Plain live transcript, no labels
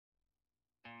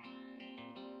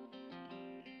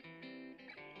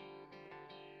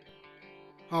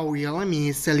How young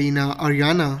is Lena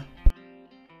Ariana?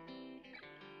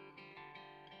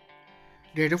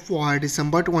 Date of birth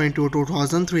December 22,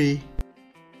 2003.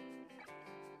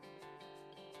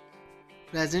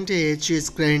 Present age she is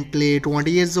currently 20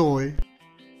 years old.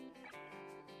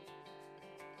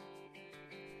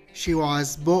 She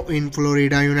was born in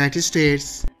Florida, United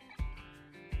States.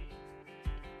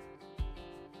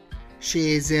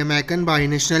 She is American by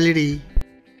nationality.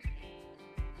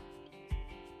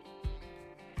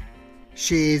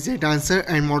 She is a dancer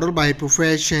and model by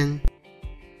profession.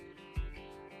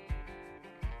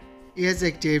 Years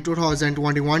active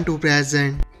 2021 to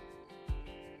present.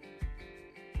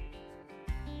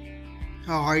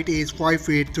 Her height is 5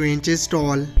 feet 3 inches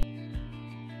tall.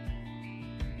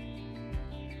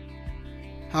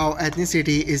 Her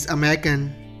ethnicity is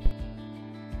American.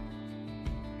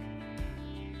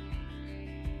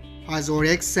 Her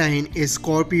zodiac sign is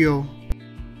Scorpio.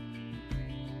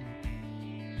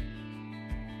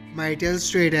 Marital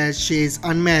status: she is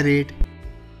unmarried.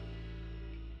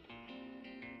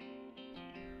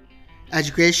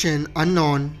 Education: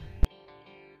 unknown.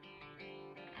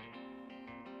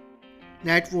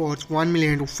 Net worth $1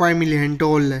 million to $5 million.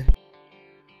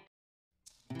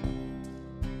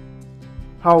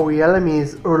 Her real name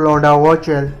is Rolonda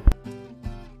Rochelle.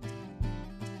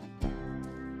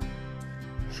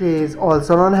 She is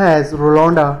also known as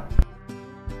Rolonda.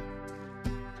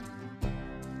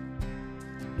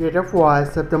 Date of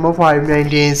birth September 5,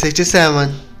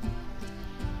 1967.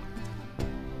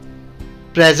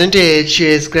 Present age she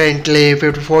is currently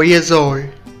 54 years old.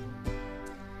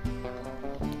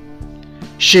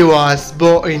 She was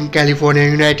born in California,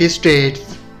 United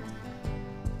States.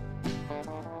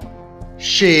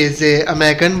 She is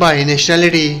American by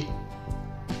nationality.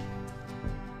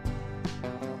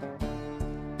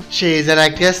 She is an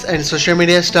actress and social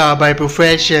media star by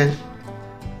profession.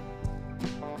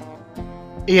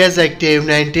 Years active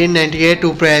 1998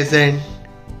 to present.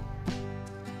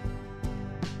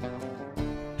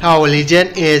 Her religion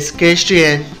is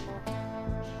Christian.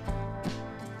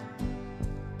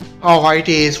 Her height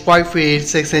is 5 feet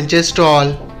 6 inches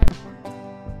tall.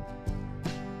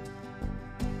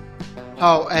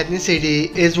 Her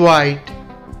ethnicity is white.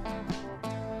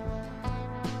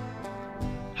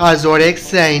 Her zodiac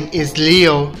sign is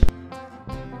Leo.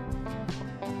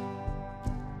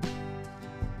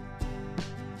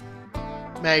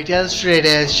 Marital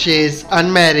status: she is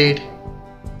unmarried.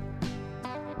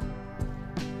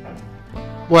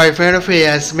 Boyfriend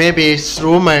affairs: maybe it's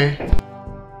rumor.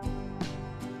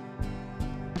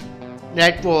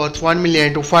 Net worth $1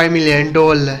 million to $5 million.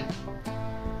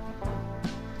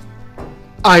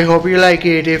 I hope you like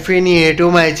it. If you're new to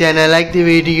my channel, like the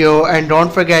video and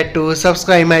don't forget to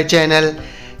subscribe my channel.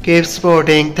 Keep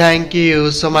supporting. Thank you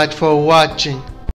so much for watching.